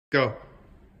Go.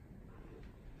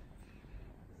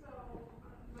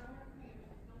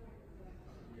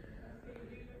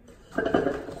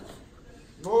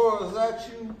 Boy, is that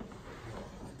you?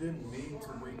 I didn't mean to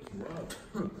wake you up.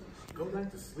 Go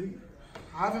back to sleep.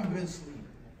 I haven't been sleeping.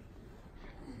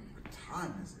 What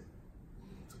time is it?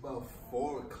 It's about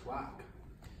 4 o'clock.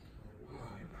 Oh,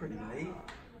 you're pretty late.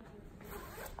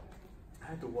 I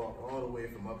had to walk all the way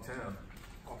from uptown.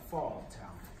 How far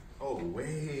uptown? Oh,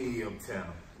 way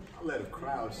uptown. I let a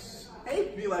crowd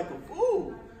shake me like a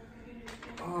fool.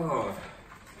 Oh.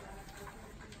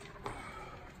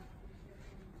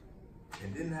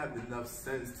 And didn't have enough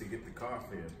sense to get the car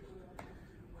fare.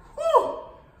 Whew!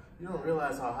 You don't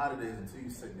realize how hot it is until you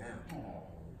sit down.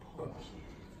 Oh,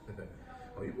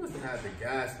 Oh, you must have had the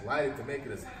gas lighted to make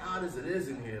it as hot as it is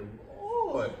in here.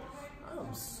 Lord,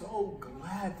 I'm so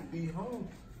glad to be home.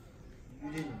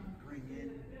 you didn't bring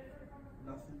in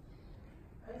nothing?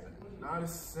 Not a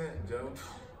cent, Joe.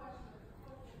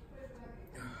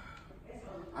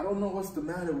 I don't know what's the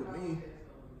matter with me.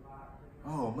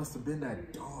 Oh, it must have been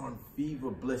that darn fever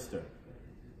blister.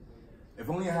 If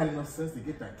only I had enough sense to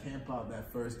get that camp out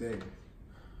that first day.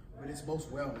 But it's most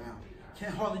well now.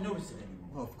 Can't hardly notice it anymore.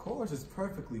 Well, of course, it's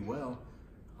perfectly well.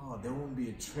 Oh, there won't be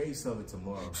a trace of it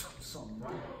tomorrow. Something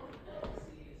wrong.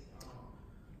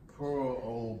 Poor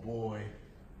old boy.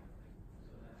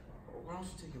 Why don't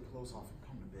you take your clothes off and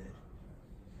come to bed?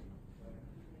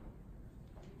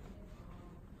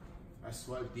 I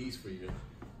swiped these for you.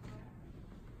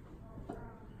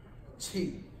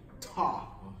 Gee, Ta.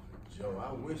 Oh, Joe,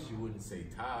 I wish you wouldn't say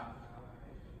Ty.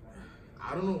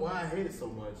 I don't know why I hate it so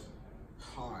much.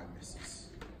 Hard, missus.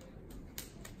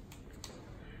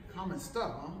 Common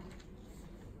stuff, huh?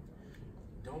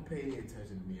 Don't pay any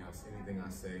attention to me. Anything I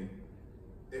say.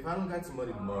 If I don't got some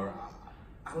money tomorrow,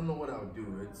 I don't know what I'll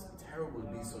do. It's terrible to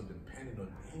be so dependent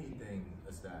on anything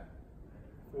as that.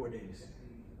 4 days.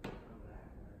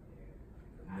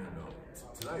 No.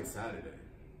 Tonight's Saturday.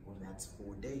 Well, that's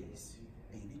 4 days,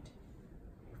 ain't it?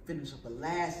 We finish up the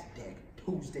last deck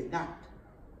Tuesday night.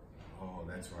 Oh,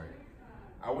 that's right.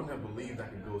 I wouldn't have believed I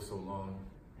could go so long.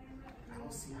 I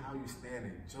don't see how you stand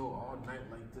it, Joe, all night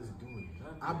like this doing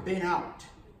nothing. I've been out.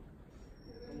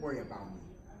 Don't worry about me.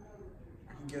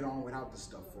 I can get on without the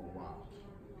stuff for a while.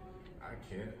 I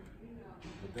can't.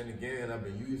 But then again, I've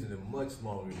been using it much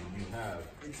longer than you have.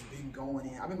 It's been going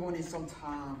in. I've been going in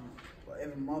sometime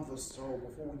every month or so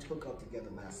before we took up together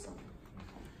last summer.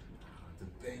 To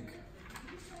think,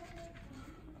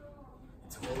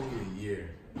 it's only a year.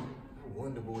 I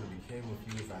wonder what would have became of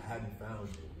you if I hadn't found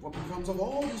you. What becomes of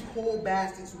all these poor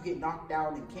bastards who get knocked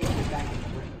out and can't get back in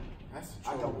the ring? That's the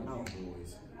I trouble don't know. with you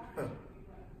boys.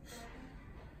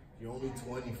 You're only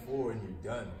 24 and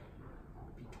you're done.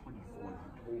 I'll be 24 in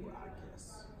October, I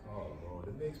guess. Oh Lord,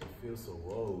 it makes me feel so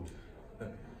old.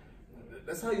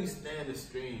 That's how you stand the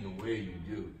strain the way you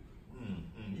do.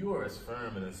 You are as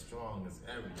firm and as strong as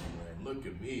everything, man. Look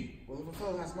at me. Well, if a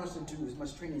fellow has much to do, as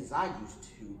much training as I used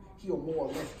to, he'll more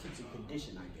or less keep in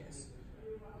condition, I guess.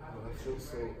 Oh, I feel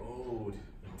so old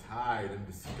and tired and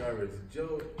discouraged.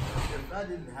 Joe, if I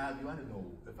didn't have you, I didn't know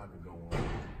if I could go on.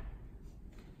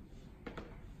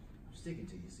 I'm sticking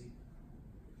to you, see?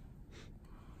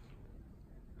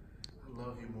 I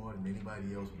love you more than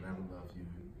anybody else would ever love you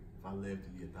if I lived to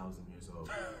be 1,000 years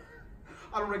old.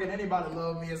 I don't reckon anybody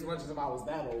loved me as much as if I was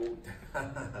that old.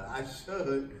 I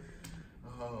should.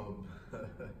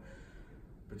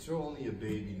 But you're only a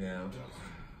baby now.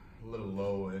 A little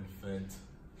low infant.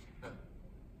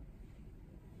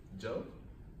 Joe?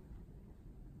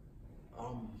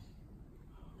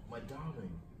 My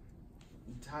darling.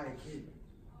 You tired kid.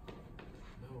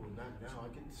 No, not now.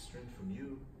 I get the strength from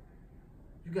you.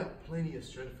 You got plenty of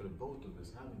strength for the both of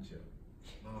us, haven't you?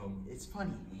 It's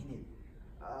funny, ain't it?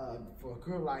 For a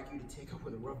girl like you to take up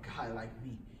with a rough guy like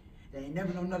me, that ain't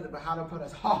never know nothing but how to put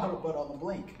us hard but on the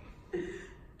blink.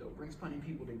 Don't bring funny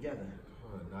people together.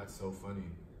 Not so funny.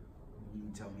 You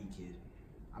can tell me, kid.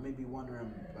 I may be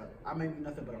wondering, but I may be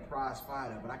nothing but a prize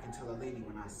fighter, but I can tell a lady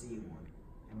when I see one.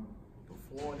 And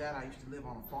before that, I used to live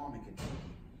on a farm in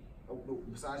Kentucky. Oh,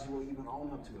 besides, you won't even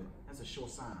own up to it. That's a sure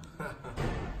sign.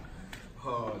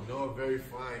 Oh, no, a very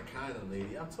fine kind of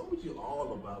lady. I told you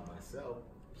all about myself.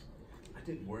 I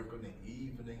did work on the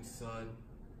evening sun.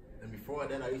 And before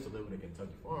that, I used to live in a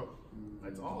Kentucky farm.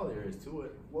 That's all there is to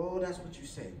it. Well, that's what you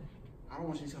say. I don't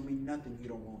want you to tell me nothing you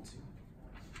don't want to.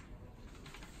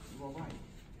 You all right?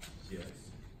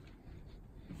 Yes.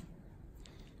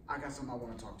 I got something I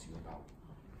want to talk to you about.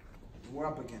 We're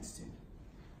up against it.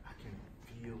 I can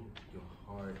feel your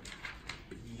heart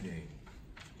beating.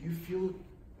 Do you feel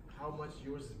how much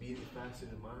yours is beating faster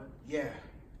than mine? Yeah.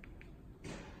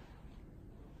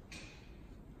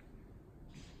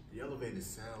 The elevator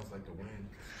sounds like the wind,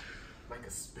 like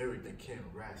a spirit that can't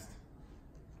rest.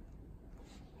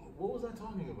 What was I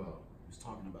talking about? I was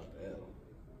talking about the L.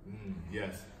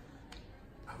 Yes.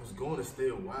 I was going to stay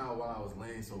a while I was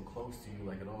laying so close to you,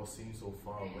 like it all seems so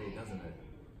far away, doesn't it?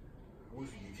 I wish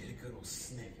we could get a good old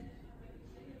sniff and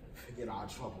forget our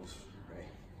troubles, right?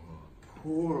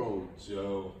 Poor old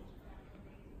Joe.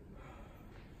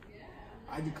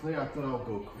 I declare I thought I would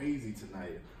go crazy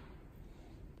tonight.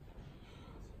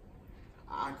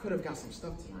 I could have got some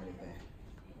stuff tonight at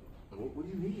that. What do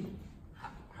you mean?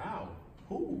 How?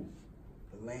 Who?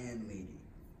 The landlady.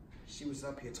 She was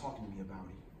up here talking to me about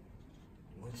it.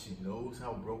 When she knows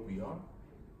how broke we are?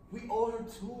 We owe her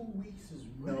 2 weeks'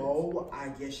 rent. No, I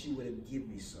guess she would have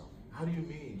given me some. How do you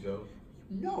mean, Joe?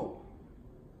 No.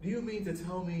 Do you mean to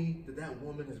tell me that that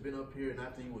woman has been up here and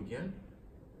after you again?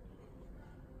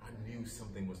 I knew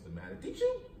something was the matter. Did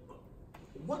you?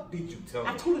 What did you tell me?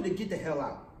 I told her to get the hell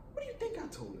out. What do you think I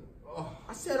told her? Oh,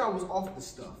 I said I was off the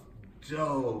stuff.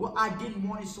 Joe. Well, I didn't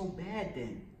want it so bad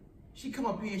then. She come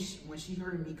up here and when she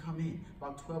heard me come in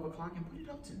about 12 o'clock and put it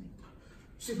up to me.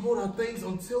 She'd hold our things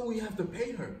until we have to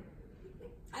pay her.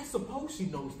 I suppose she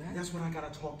knows that. That's what I gotta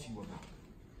talk to you about.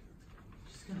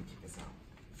 She's gonna kick us out.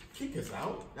 Kick us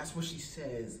out? That's what she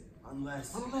says,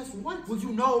 unless... Unless what? Well,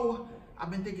 you know, I've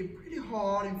been thinking pretty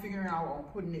hard and figuring out on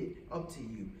putting it up to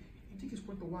you. You think it's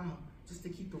worth a while just to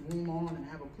keep the room on and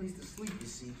have a place to sleep, you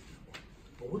see?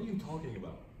 But what are you talking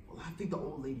about? Well, I think the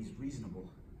old lady's reasonable.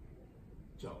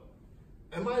 Joe,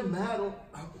 am I mad or...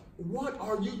 What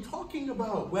are you talking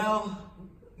about? Well...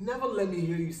 Never let me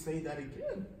hear you say that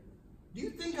again. Do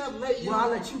you think I'd let you... Well, I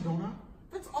let you, don't I?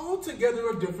 That's altogether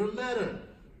a different matter.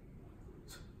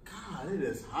 God, it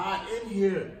is hot in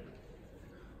here.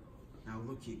 Now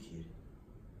look here, kid.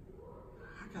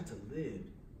 I got to live,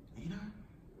 ain't I?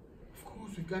 Of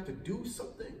course, we've got to do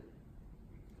something.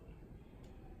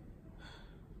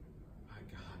 My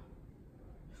God.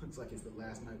 It looks like it's the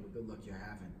last night with good luck you're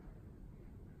having.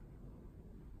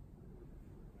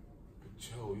 But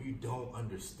Joe, you don't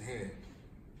understand.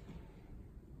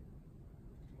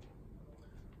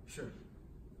 Sure.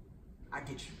 I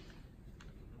get you.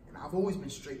 And I've always been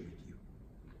straight with you.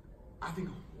 I think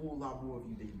a whole lot more of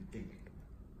you than you think.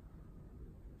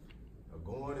 Now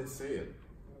go on and say it.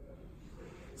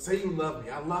 Say you love me.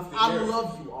 I love you. I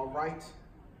love you, all right?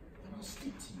 And I'll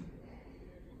stick to you.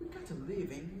 We got to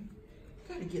live, ain't we?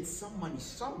 We got to get some money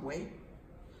some way.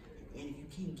 And if you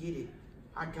can't get it,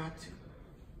 I got to.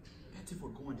 That's if we're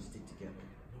going to stick together.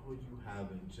 No, you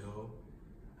haven't, Joe.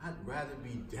 I'd rather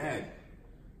be dead.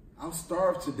 I'll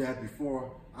starve to death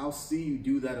before I'll see you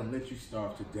do that and let you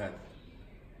starve to death.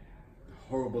 The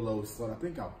horrible old slut. I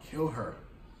think I'll kill her.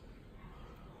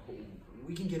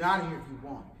 We can get out of here if you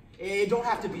want. It don't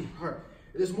have to be her.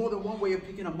 There's more than one way of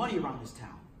picking up money around this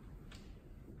town.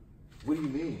 What do you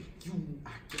mean?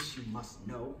 I guess you must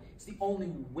know. It's the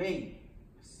only way.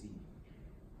 See,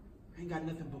 I ain't got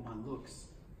nothing but my looks.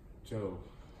 Joe,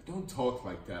 don't talk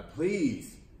like that,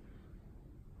 please.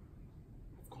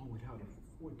 I've gone without it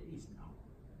for 4 days now.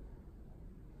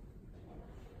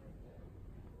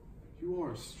 You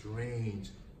are a strange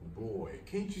boy.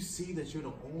 Can't you see that you're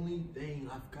the only thing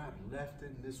I've got left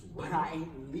in this world? But I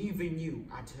ain't leaving you,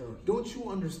 I tell you. Don't you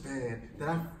understand that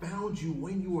I found you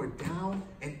when you were down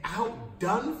and out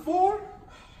done for?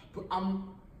 But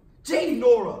Janie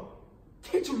Nora,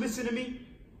 can't you listen to me?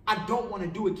 I don't want to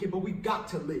do it, kid, but we got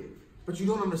to live. But you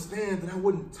don't understand that I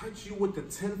wouldn't touch you with the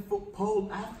 10-foot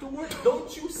pole afterward?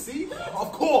 Don't you see that?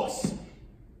 Of course. If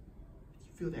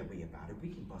you feel that way about it, we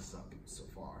can bust up so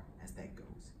far as that goes.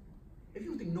 If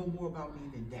you think no more about me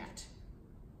than that.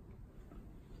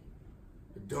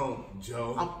 Don't,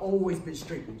 Joe. I've always been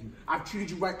straight with you. I've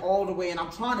treated you right all the way, and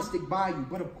I'm trying to stick by you.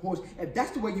 But of course, if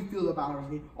that's the way you feel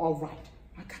about it, all right.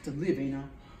 I got to live, ain't I?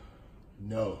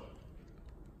 No.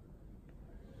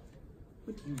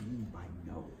 What do you mean by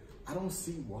no? I don't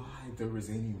see why there is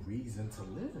any reason to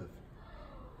live.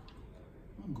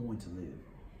 I'm going to live.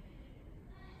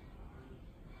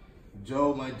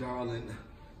 Joe, my darling,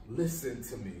 listen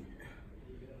to me.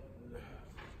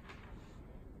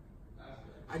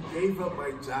 I gave up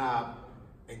my job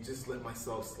and just let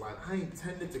myself slide. I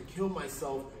intended to kill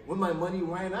myself when my money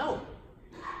ran out.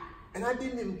 And I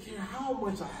didn't even care how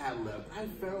much I had left. I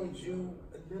found you,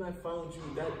 and then I found you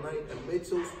that night at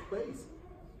Mitchell's place.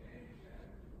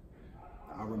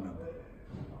 I remember.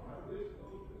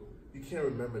 You can't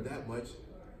remember that much.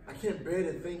 I can't bear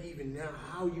to think even now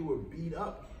how you were beat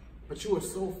up. But you were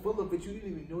so full of it, you didn't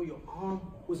even know your arm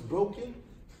was broken.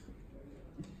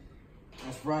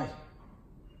 That's right.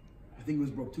 I think it was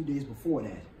broke 2 days before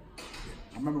that.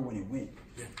 I remember when it went.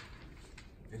 Yeah.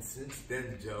 And since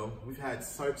then, Joe, we've had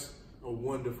such a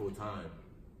wonderful time.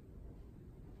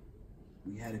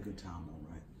 We had a good time, all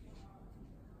right.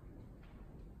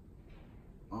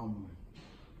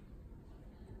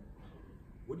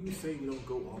 What do you say you don't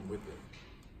go on with it?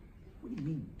 What do you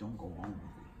mean don't go on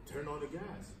with Turn on the gas.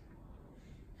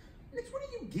 it? Mitch, what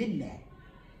are you getting at?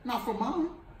 Not for mine.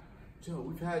 Joe,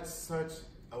 we've had such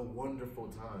a wonderful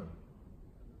time.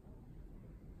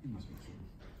 You must be kidding.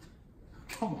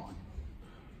 Come on.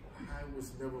 I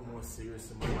was never more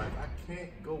serious in my life. I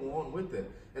can't go on with it.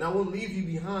 And I won't leave you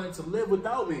behind to live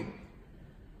without me.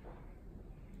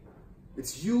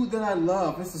 It's you that I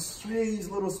love. It's a strange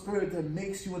little spirit that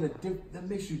makes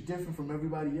you different from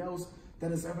everybody else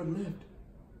that has ever lived.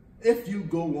 If you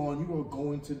go on, you are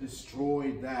going to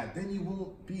destroy that. Then you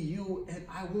won't be you, and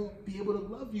I won't be able to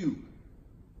love you.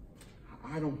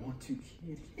 I don't want to,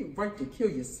 kid. You ain't right to kill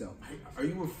yourself. Are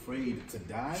you afraid to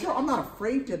die? Sure, I'm not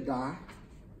afraid to die.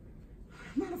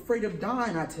 I'm not afraid of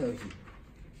dying, I tell you.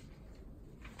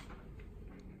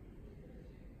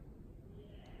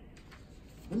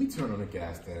 Let me turn on the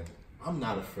gas then. I'm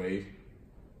not afraid.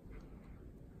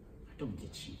 I don't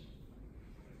get you.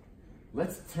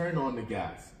 Let's turn on the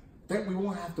gas. Then we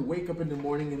won't have to wake up in the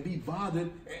morning and be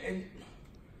bothered. And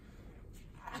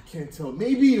I can't tell.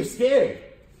 Maybe you're scared.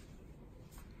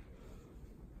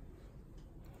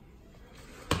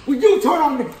 Will you turn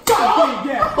on the goddamn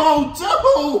gas? Oh,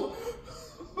 Joe!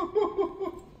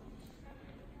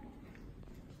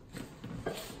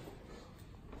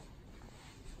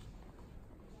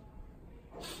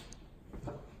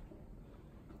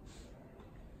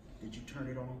 Did you turn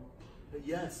it on?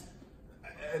 Yes.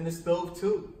 And the stove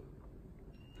too.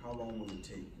 How long will it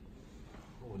take?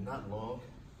 Oh, not long.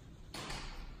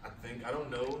 I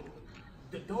don't know.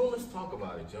 Don't let's talk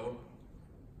about it, Joe.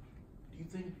 Do you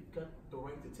think you got the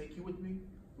right to take you with me?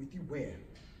 With you where?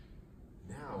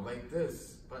 Now, like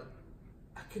this. But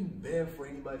I couldn't bear for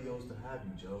anybody else to have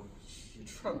you, Joe. You're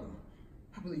trouble.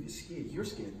 I believe you're scared. You're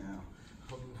scared now.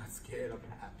 I'm not scared. I'm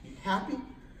happy. Happy?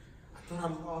 I thought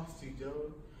I lost you,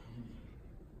 Joe.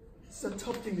 It's a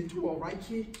tough thing to do, all right,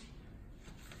 kid?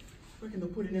 Reckon they'll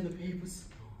put it in the papers.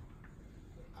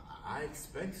 I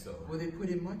expect so. Will they put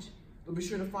in much? They'll be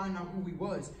sure to find out who he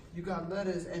was. You got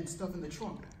letters and stuff in the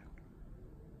trunk.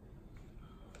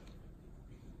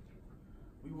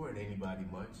 We weren't anybody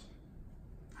much.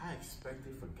 I expect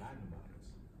they've forgotten about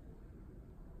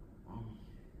us.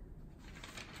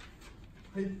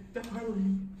 Hey,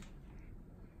 darling.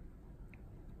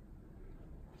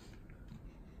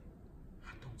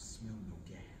 I don't smell no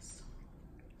gas.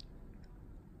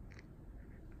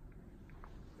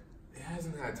 It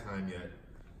hasn't had time yet.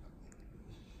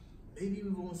 Maybe we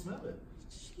won't smell it.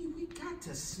 Gee, we got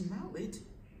to smell it.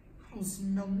 I don't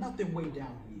smell nothing way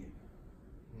down here.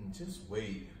 Just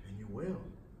wait, and you will.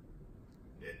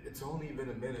 It's only been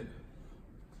a minute.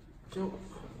 Joe,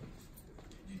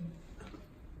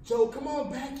 come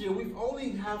on back here. We've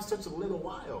only have such a little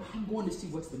while. I'm going to see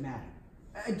what's the matter.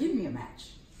 Give me a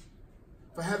match.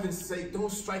 For heaven's sake,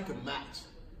 don't strike a match.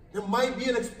 There might be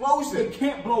an explosion. It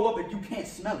can't blow up if you can't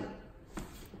smell it.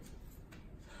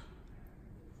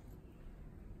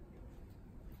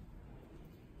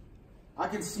 I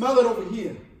can smell it over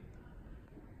here.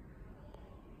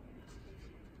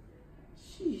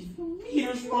 Jeez, the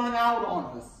meter's running out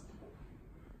on us.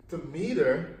 The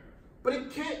meter? But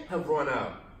it can't have run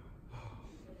out.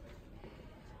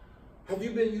 Have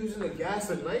you been using the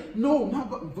gas at night? No, not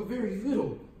but very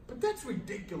little. But that's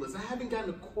ridiculous. I haven't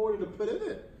gotten a quarter to put in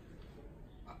it.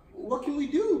 What can we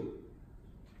do?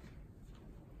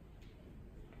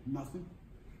 Nothing.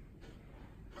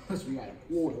 Unless we got a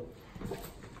quarter.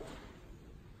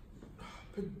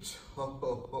 But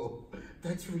Joe,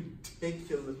 that's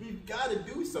ridiculous. We've got to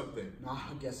do something. Nah,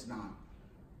 I guess not.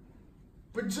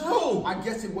 But Joe! I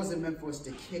guess it wasn't meant for us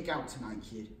to kick out tonight,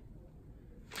 kid.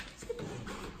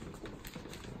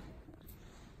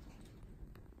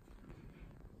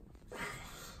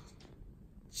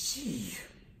 Gee.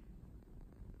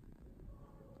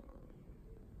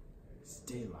 It's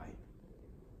daylight.